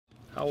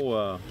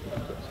How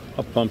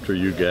pumped are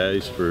you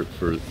guys for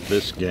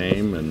this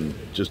game and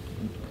just,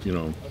 you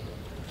know,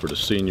 for the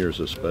seniors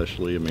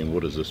especially? I mean,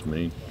 what does this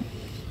mean?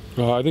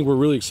 I think we're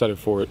really excited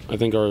for it. I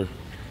think at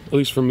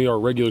least for me, our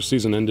regular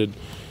season ended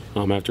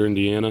after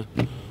Indiana.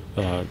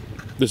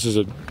 This is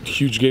a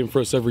huge game for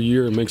us every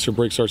year. It makes or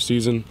breaks our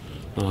season.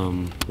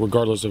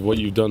 Regardless of what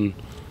you've done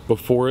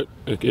before it,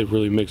 it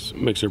really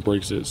makes or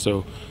breaks it.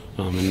 So,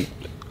 and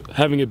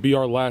having it be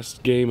our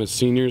last game as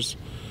seniors,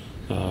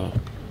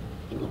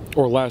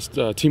 or last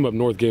Team Up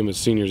North game as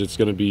seniors, it's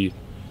gonna be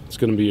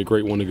a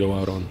great one to go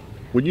out on.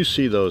 When you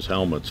see those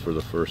helmets for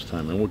the first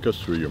time, and what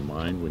goes through your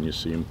mind when you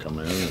see them come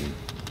in?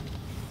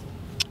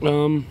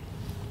 And...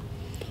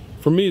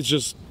 For me,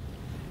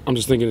 I'm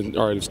just thinking,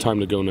 all right, it's time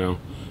to go now,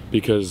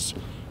 because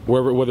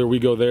whether we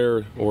go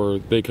there or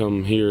they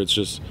come here, it's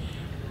just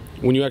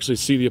when you actually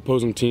see the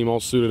opposing team all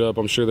suited up,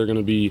 I'm sure they're going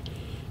to be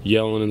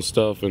yelling and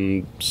stuff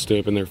and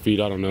stamping their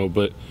feet. I don't know,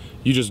 but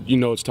you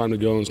know it's time to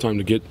go and it's time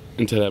to get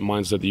into that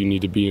mindset that you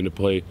need to be in to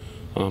play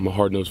a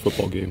hard-nosed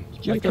football game.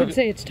 You could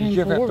say it's time. Did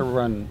you ever have to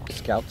run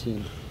scout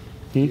team?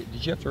 Did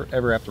you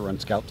ever have to run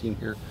scout team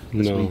here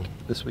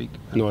this week?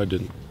 No, I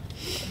didn't.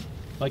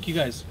 Like, you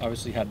guys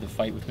obviously had the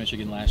fight with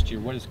Michigan last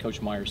year. What has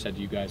Coach Meyer said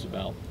to you guys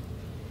about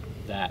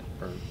that,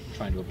 or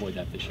trying to avoid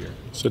that this year?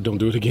 Said don't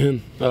do it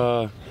again.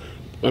 I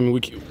mean,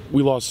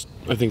 we lost,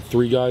 I think,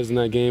 3 guys in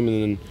that game,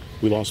 and then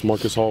we lost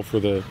Marcus Hall for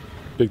the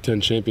Big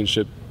Ten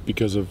championship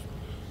because of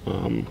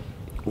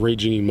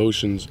raging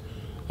emotions.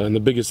 And the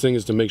biggest thing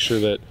is to make sure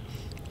that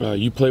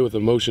you play with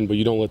emotion, but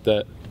you don't let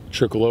that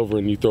trickle over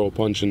and you throw a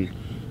punch and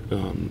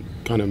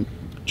kind of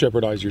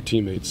jeopardize your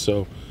teammates.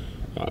 So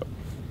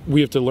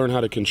we have to learn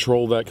how to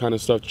control that kind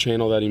of stuff,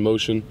 channel that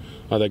emotion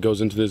that goes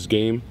into this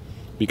game,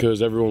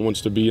 because everyone wants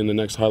to be in the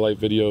next highlight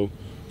video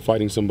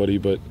fighting somebody,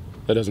 but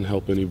that doesn't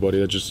help anybody.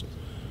 That just,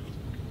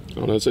 I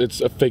don't know, it's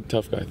a fake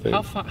tough guy thing.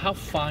 How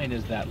fine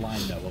is that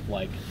line, though, of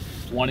like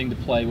wanting to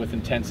play with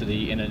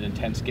intensity in an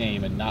intense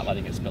game and not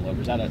letting it spill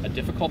over? Is that a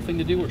difficult thing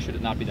to do, or should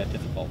it not be that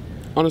difficult?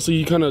 Honestly,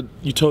 you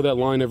toe that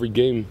line every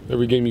game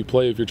you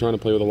play. If you're trying to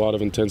play with a lot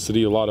of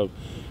intensity, a lot of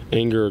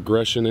anger,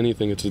 aggression,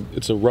 anything,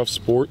 it's a rough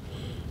sport.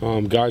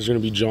 Guys are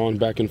going to be jawing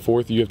back and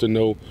forth. You have to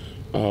know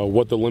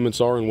what the limits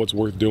are and what's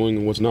worth doing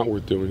and what's not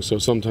worth doing. So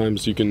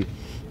sometimes you can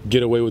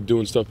get away with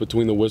doing stuff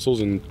between the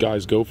whistles and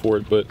guys go for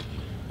it. But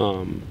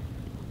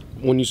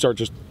when you start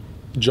just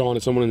jawing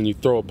at someone and you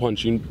throw a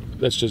punch,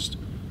 it's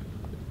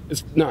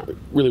not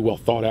really well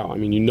thought out. I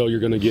mean, you know you're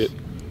going to get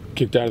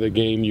kicked out of the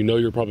game. You know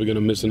you're probably going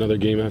to miss another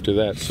game after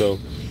that. So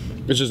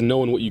it's just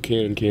knowing what you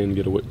can and can't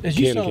get away with. As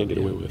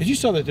you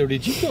saw that, though,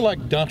 did you feel like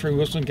Dontre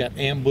Wilson got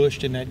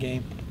ambushed in that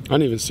game? I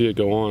didn't even see it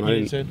go on. I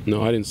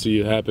didn't see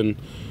it happen.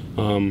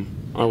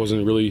 I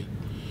wasn't really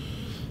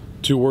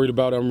too worried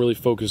about it. I'm really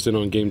focused in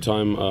on game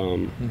time.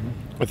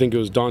 I think it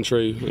was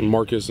Dontre and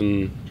Marcus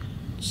and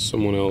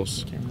someone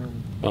else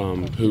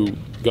who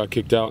got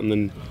kicked out, and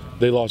then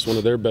they lost one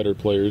of their better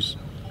players.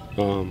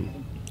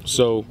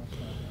 So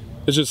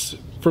it's just,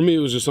 for me, it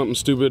was just something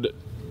stupid.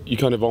 You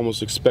kind of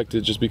almost expect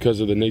it just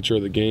because of the nature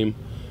of the game.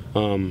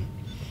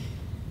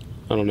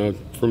 I don't know.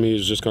 For me,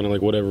 it's just kind of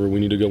like, whatever,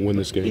 we need to go win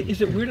this game. Is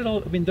it weird at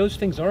all? I mean, those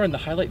things are in the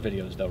highlight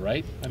videos, though,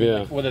 right? I mean, yeah.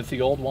 Like, whether it's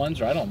the old ones,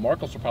 or I don't know,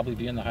 Marcus will probably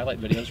be in the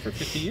highlight videos for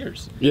 50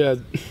 years. Yeah,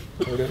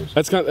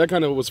 that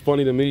kind of was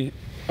funny to me.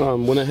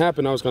 When it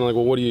happened, I was kind of like,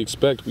 well, what do you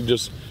expect? We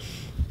just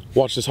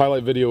watched this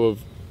highlight video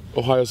of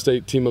Ohio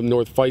State Team Up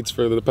North fights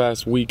for the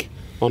past week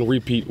on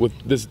repeat with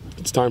this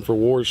It's Time for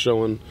War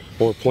showing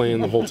or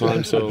playing the whole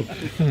time. So,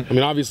 I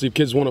mean, obviously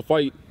kids want to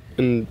fight,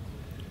 and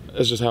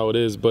that's just how it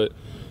is. But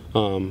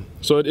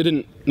so it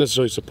didn't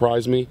necessarily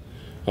surprise me,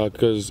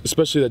 because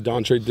especially that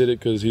Dontre did it,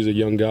 because he's a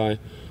young guy.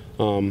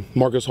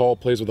 Marcus Hall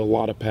plays with a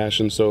lot of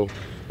passion, so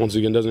once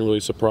again, doesn't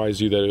really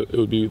surprise you that it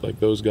would be like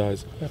those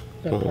guys.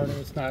 That part of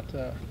it's not,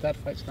 that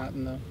fight's not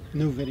in the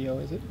new video,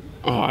 is it?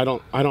 I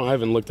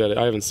haven't looked at it.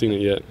 I haven't seen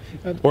it yet,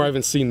 or I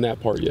haven't seen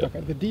that part yet.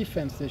 Okay. The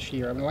defense this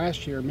year. I mean,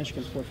 last year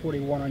Michigan scored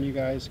 41 on you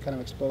guys, kind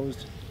of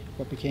exposed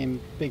what became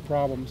big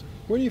problems.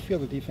 Where do you feel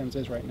the defense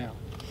is right now?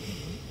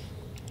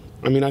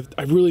 I mean, I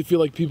really feel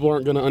like people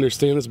aren't going to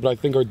understand this, but I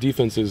think our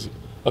defense is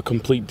a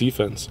complete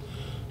defense.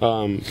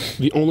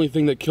 The only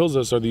thing that kills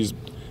us are these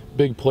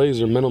big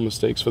plays or mental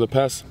mistakes. For the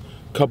past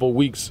couple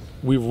weeks,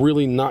 we've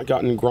really not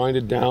gotten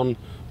grinded down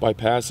by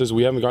passes.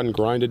 We haven't gotten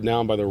grinded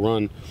down by the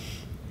run.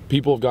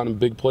 People have gotten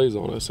big plays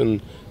on us,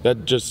 and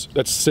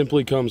that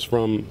simply comes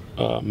from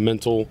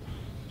mental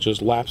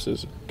just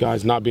lapses.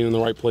 Guys not being in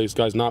the right place,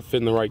 guys not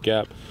fitting the right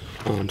gap,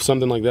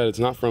 something like that. It's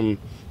not from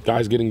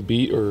guys getting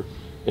beat or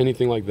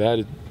anything like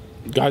that.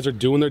 Guys are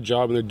doing their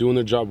job, and they're doing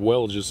their job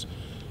well. Just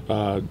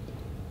got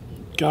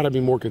to be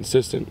more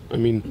consistent. I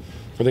mean,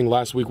 I think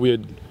last week we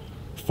had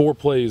 4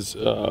 plays,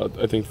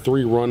 I think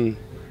 3 run,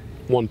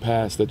 1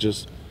 pass that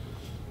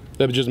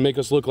would just make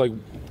us look like,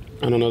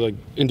 I don't know, like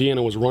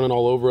Indiana was running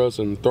all over us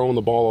and throwing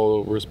the ball all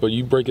over us. But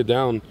you break it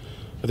down,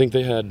 I think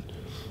they had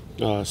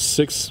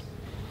 6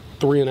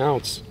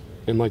 3-and-outs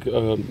in like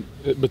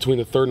between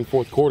the 3rd and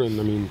 4th quarter. And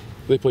I mean,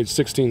 they played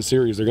 16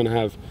 series. They're going to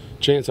have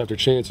chance after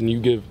chance, and you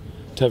give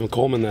Tevin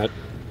Coleman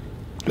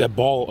that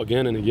ball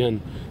again and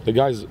again. The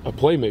guy's a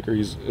playmaker.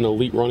 He's an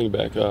elite running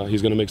back.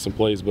 He's going to make some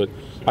plays. But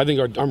I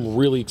think I'm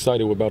really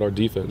excited about our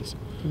defense.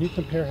 Can you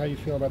compare how you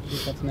feel about the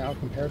defense now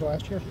compared to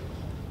last year?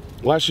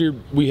 Last year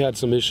we had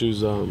some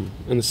issues in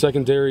the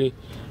secondary.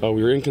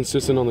 We were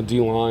inconsistent on the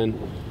D-line,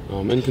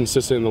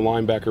 inconsistent in the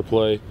linebacker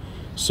play.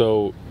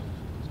 So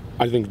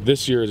I think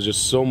this year is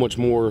just so much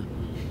more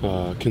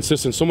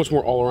consistent, so much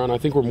more all around. I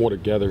think we're more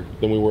together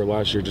than we were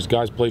last year. Just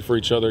guys play for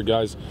each other,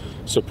 guys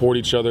support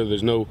each other.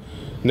 There's no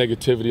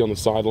negativity on the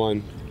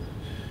sideline.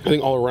 I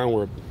think all around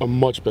we're a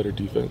much better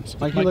defense.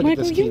 Mike, you look at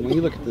this team. When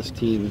you look at this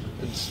team,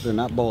 they're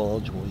not bowl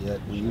eligible yet.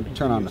 When you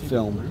turn on the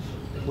film,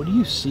 what do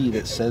you see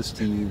that says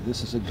to you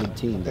this is a good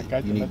team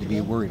that you need to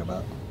be worried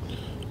about?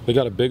 They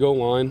got a big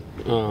O-line,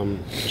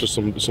 just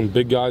some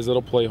big guys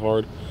that'll play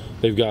hard.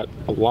 They've got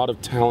a lot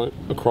of talent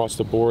across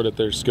the board at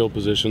their skill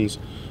positions.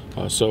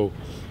 So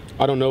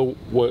I don't know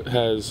what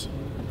has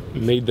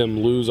made them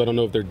lose. I don't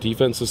know if their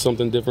defense is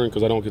something different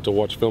because I don't get to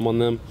watch film on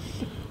them.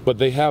 But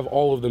they have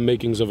all of the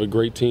makings of a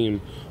great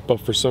team,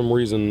 but for some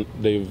reason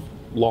they've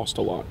lost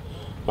a lot.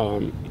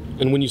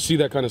 And when you see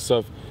that kind of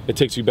stuff, it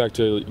takes you back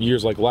to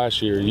years like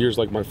last year, years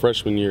like my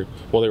freshman year.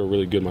 Well, they were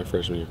really good my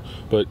freshman year.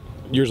 But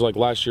years like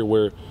last year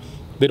where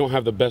they don't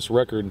have the best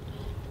record,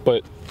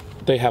 but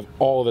they have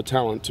all the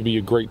talent to be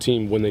a great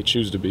team when they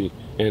choose to be.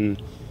 And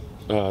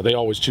they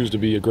always choose to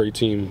be a great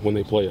team when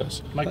they play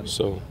us. Mike,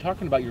 so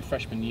talking about your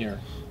freshman year,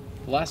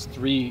 the last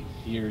 3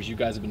 years you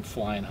guys have been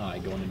flying high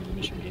going into the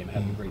Michigan game,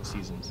 having great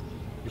seasons.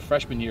 Your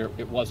freshman year,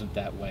 it wasn't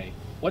that way.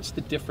 What's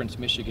the difference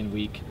Michigan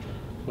week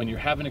when you're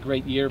having a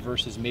great year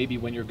versus maybe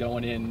when you're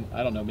going in,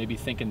 I don't know, maybe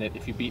thinking that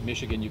if you beat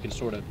Michigan you can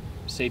sort of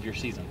save your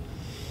season?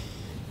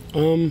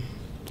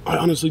 I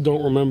honestly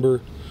don't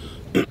remember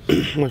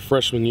my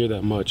freshman year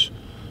that much.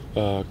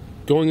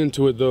 Going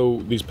into it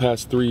though, these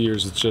past 3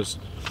 years, it's just,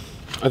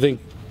 I think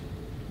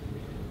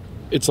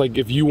it's like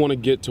if you want to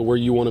get to where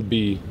you want to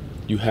be,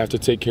 you have to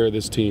take care of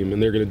this team,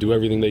 and they're going to do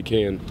everything they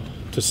can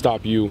to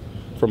stop you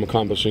from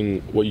accomplishing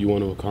what you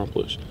want to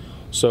accomplish.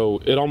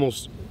 So it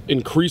almost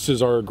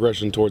increases our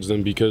aggression towards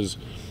them because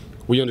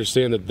we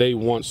understand that they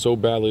want so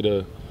badly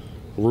to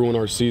ruin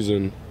our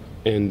season,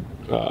 and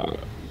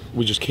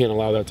we just can't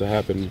allow that to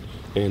happen.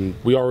 And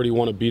we already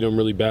want to beat them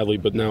really badly,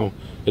 but now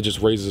it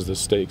just raises the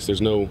stakes.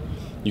 You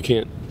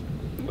can't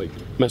like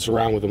mess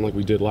around with them like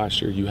we did last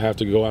year. You have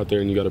to go out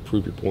there and you got to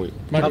prove your point.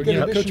 Michael,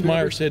 Coach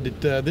Meyer said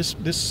that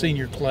this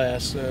senior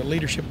class,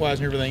 leadership-wise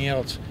and everything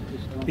else,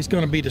 is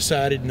going to be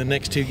decided in the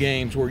next 2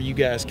 games where you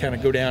guys kind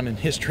of go down in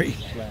history,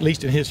 at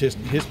least in his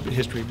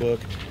history book.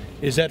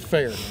 Is that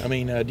fair? I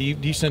mean, do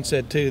you sense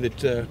that too,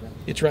 that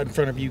it's right in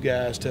front of you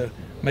guys to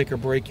make or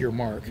break your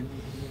mark?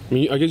 I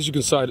mean, I guess you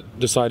can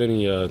decide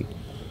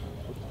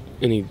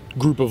any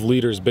group of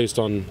leaders based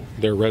on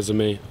their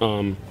resume.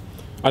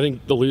 I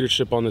think the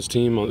leadership on this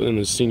team in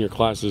the senior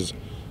class is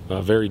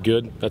very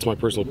good. That's my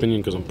personal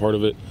opinion because I'm part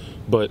of it.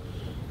 But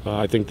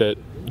I think that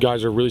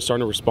guys are really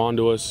starting to respond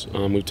to us.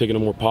 We've taken a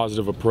more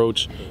positive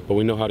approach, but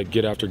we know how to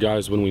get after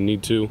guys when we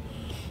need to.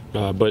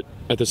 But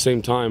at the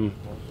same time,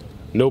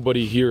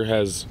 nobody here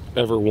has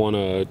ever won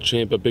a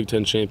Big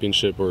Ten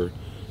championship or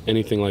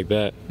anything like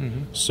that.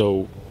 Mm-hmm.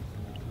 So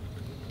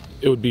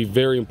it would be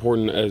very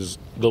important as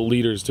the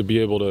leaders to be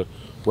able to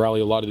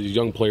rally a lot of these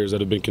young players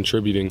that have been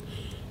contributing,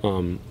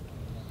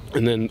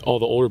 and then all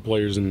the older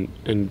players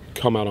and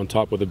come out on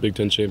top with a Big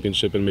Ten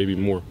championship and maybe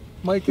more.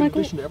 Mike, in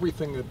addition to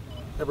everything that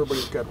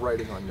everybody's got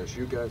writing on this,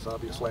 you guys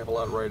obviously have a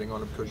lot of writing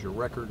on it because your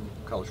record,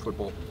 college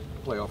football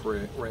playoff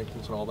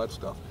rankings and all that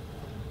stuff.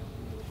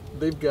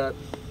 They've got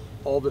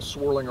all this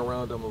swirling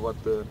around them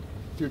about the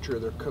future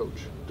of their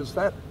coach. Does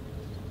that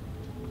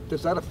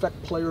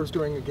affect players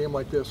during a game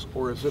like this,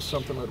 or is this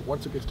something that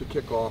once it gets to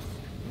kickoff,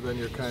 then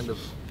you're kind of,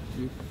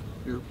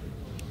 your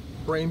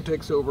brain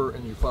takes over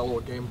and you follow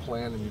a game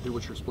plan and you do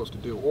what you're supposed to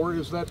do? Or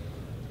does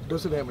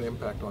it have an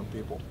impact on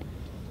people?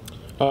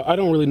 I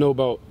don't really know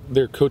about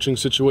their coaching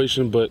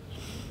situation, but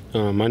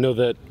I know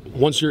that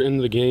once you're in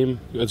the game,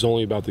 it's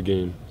only about the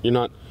game. You're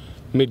not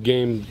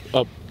mid-game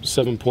up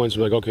 7 points,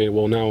 you're like, okay,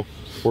 well now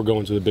we're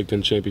going to the Big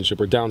Ten championship.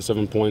 We're down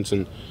 7 points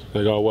and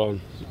like, oh well,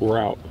 we're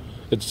out.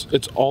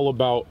 It's all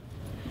about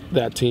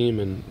that team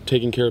and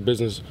taking care of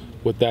business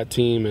with that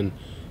team. And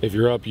if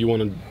you're up, you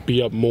want to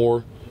be up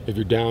more. If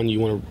you're down, you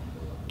want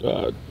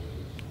to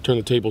turn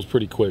the tables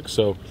pretty quick.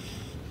 So,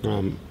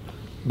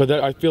 but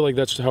I feel like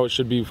that's how it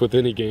should be with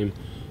any game.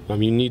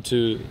 You need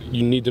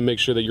to make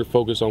sure that you're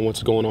focused on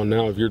what's going on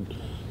now. If you're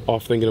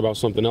off thinking about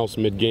something else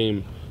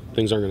mid-game,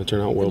 things aren't going to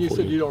turn out well for you. You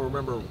said you don't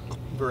remember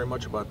very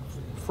much about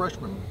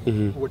freshmen,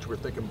 mm-hmm. what you were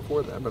thinking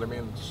before that, but I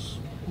mean, it's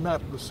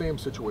not the same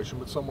situation,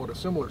 but somewhat a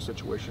similar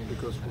situation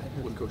because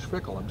with Coach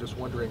Fickle, I'm just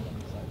wondering,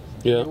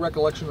 your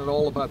recollection at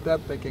all about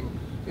that, thinking,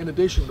 in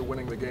addition to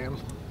winning the game,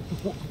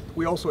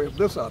 we also have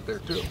this out there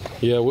too.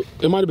 Yeah,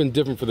 it might have been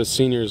different for the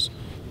seniors.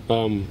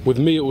 With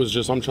me, it was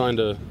just I'm trying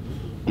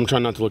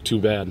not to look too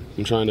bad.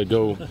 I'm trying to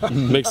go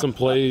make some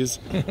plays.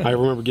 I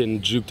remember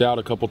getting juked out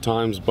a couple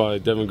times by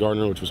Devin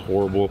Gardner, which was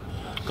horrible.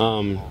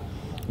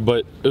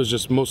 but it was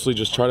just mostly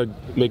just try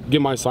to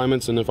get my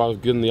assignments, and if I was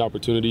given the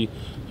opportunity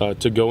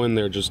to go in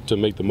there, just to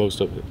make the most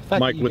of it.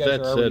 Mike, with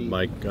that said,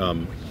 Mike,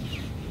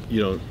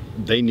 you know,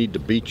 they need to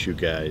beat you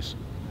guys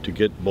to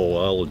get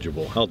bowl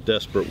eligible. How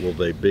desperate will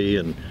they be?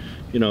 And,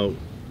 you know,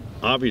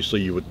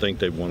 obviously you would think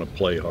they'd want to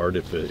play hard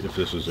if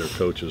this is their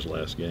coach's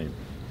last game.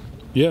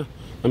 Yeah,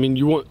 I mean,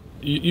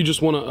 you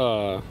just want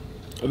to.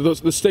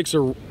 The stakes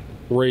are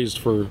raised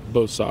for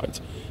both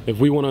sides. If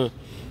we want to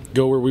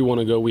go where we want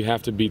to go, we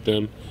have to beat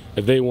them.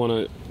 If they want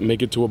to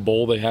make it to a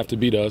bowl, they have to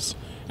beat us.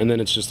 And then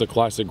it's just a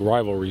classic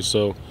rivalry.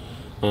 So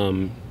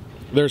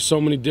there's so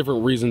many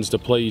different reasons to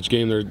play each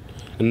game there,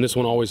 and this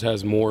one always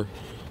has more.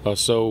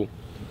 So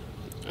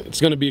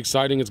it's going to be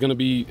exciting. It's not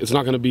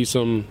going to be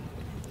some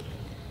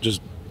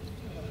just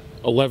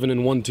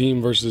 11-1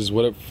 team versus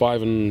whatever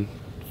 5-5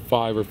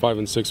 or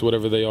 5-6,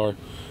 whatever they are.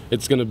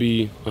 It's going to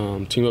be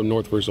Team Up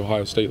North versus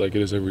Ohio State like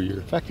it is every year.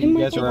 The fact that you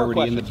guys are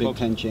already in the Big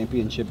Ten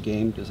championship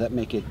game, does that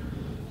make it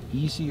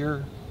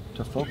easier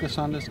to focus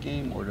on this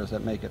game, or does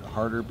that make it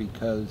harder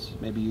because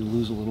maybe you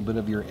lose a little bit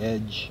of your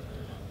edge?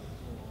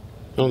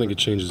 I don't think it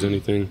changes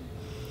anything.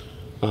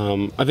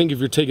 I think if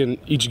you're taking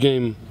each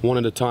game one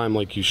at a time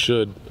like you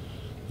should,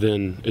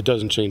 then it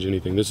doesn't change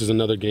anything. This is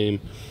another game,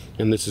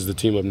 and this is the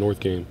Team Up North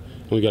game,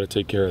 and we got to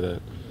take care of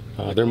that.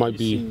 There might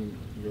be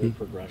your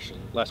progression.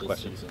 Last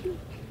question.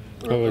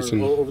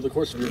 Over the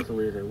course of your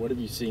career here, what have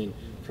you seen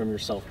from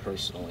yourself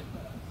personally?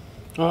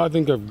 I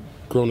think I've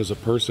grown as a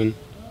person.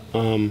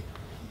 I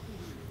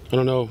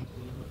don't know,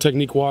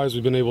 technique-wise,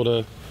 I've been able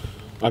to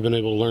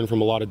learn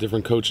from a lot of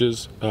different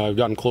coaches. I've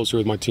gotten closer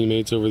with my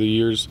teammates over the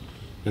years,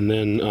 and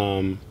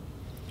then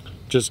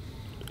just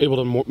able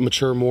to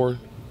mature more.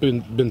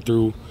 Been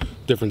through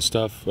different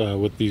stuff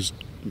with these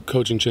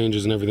coaching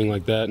changes and everything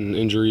like that, and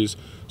injuries.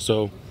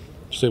 So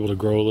just able to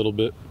grow a little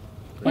bit.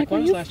 Mike, why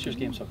was last year's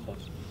game so close?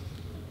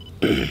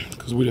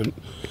 Because we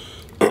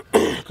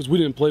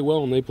didn't play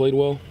well and they played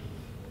well.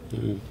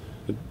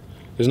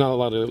 There's not a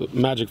lot of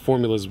magic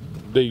formulas.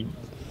 They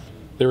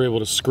were able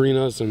to screen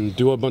us and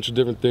do a bunch of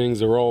different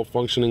things. They were all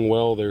functioning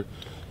well.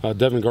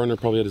 Devin Gardner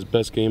probably had his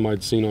best game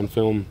I'd seen on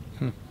film.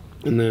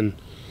 And then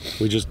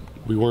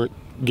we weren't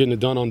getting it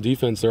done on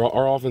defense.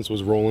 Our offense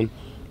was rolling,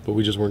 but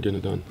we just weren't getting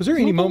it done. Was there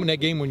any moment in that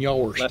game when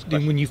y'all were,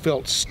 when you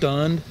felt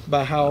stunned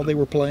by how they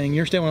were playing?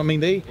 You understand what I mean?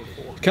 They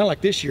kind of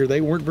like this year,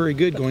 they weren't very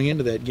good going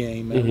into that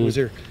game. Was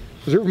there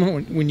a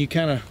moment when you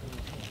kind of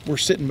were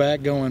sitting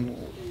back going,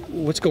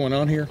 what's going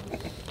on here?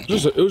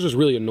 It was just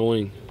really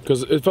annoying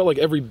because it felt like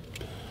every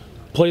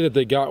play that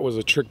they got was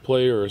a trick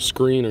play or a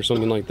screen or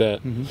something like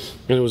that. And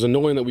it was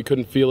annoying that we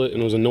couldn't feel it,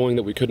 and it was annoying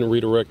that we couldn't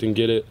redirect and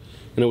get it,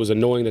 and it was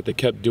annoying that they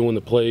kept doing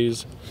the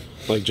plays,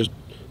 like just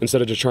instead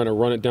of just trying to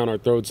run it down our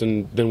throats,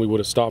 and then we would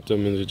have stopped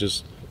them,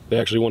 and they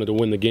actually wanted to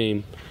win the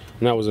game,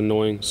 and that was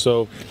annoying.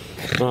 So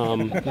I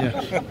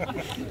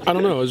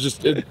don't know. I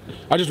just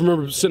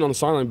remember sitting on the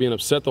sideline being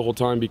upset the whole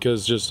time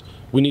because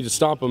we need to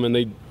stop them,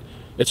 and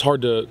it's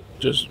hard to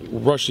just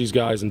rush these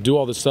guys and do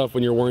all this stuff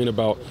when you're worrying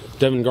about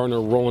Devin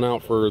Gardner rolling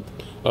out for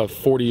a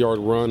 40-yard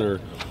run, or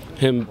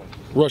him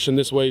rushing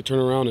this way,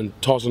 turning around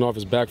and tossing off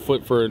his back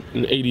foot for an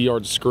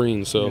 80-yard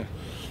screen. So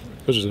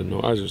it was just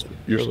annoying.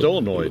 You're still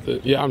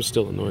annoyed? Yeah, I'm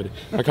still annoyed.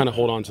 I kind of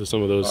hold on to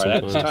some of those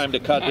sometimes. That's time to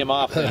cut him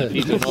off then if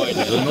he's annoyed.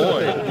 He's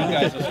annoyed. You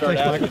guys will start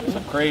asking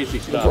some crazy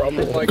stuff.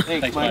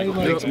 Thanks, Mike.